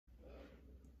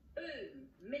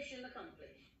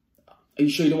accomplished. Are you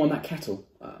sure you don't want that kettle?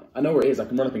 I know where it is. I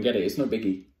can run up and get it. It's no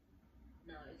biggie.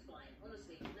 No, it's fine.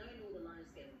 Honestly, knowing all the lines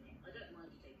getting me, I don't mind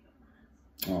you taking off my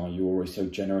hands. Oh, you're always so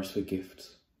generous with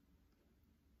gifts.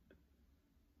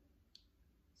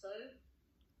 So,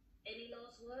 any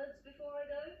last words before I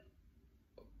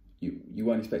go? You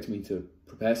weren't expecting me to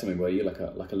prepare something, were you? Like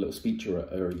a little speech or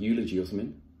a eulogy or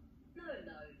something? No,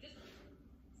 just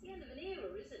it's the end of an era,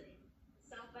 isn't it?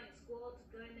 South Bank squad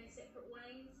going their separate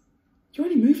ways. You're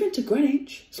only moving to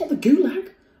Greenwich. It's not the Gulag.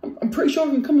 I'm pretty sure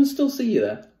I can come and still see you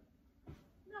there.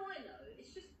 No, I know.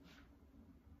 It's just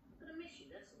I'm gonna miss you.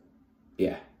 That's all.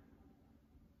 Yeah,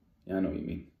 I know what you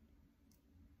mean.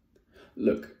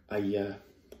 Look, I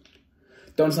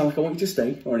don't sound like I want you to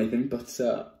stay or anything, but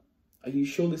are you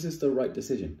sure this is the right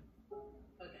decision?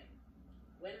 Okay.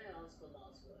 When I asked for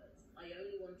last words, I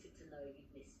only wanted to know you'd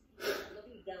miss me.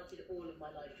 Nothing doubted all of my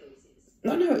life choices.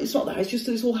 No, it's not that. It's just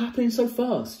that it's all happening so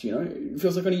fast, you know? It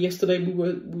feels like only yesterday we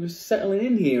were settling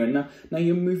in here, and now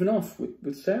you're moving off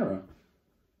with Sarah.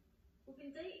 We've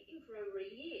been dating for over a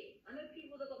year. I know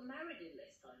people that got married in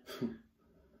less time than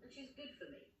that. And she's good for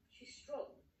me. She's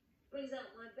strong. Brings out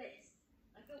my best.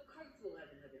 I feel comfortable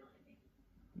having her behind me.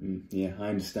 Yeah, I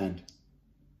understand.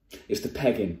 It's the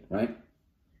pegging, right?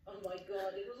 Oh my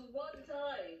God, it was one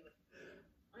time.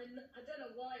 I don't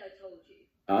know why I told you.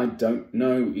 I don't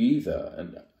know either,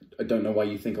 and I don't know why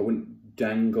you think I wouldn't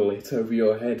dangle it over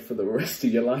your head for the rest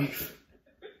of your life.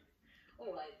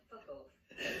 Alright, fuck off.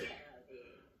 Get out of here.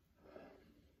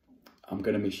 I'm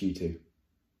gonna miss you too.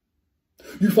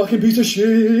 You fucking piece of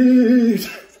shit!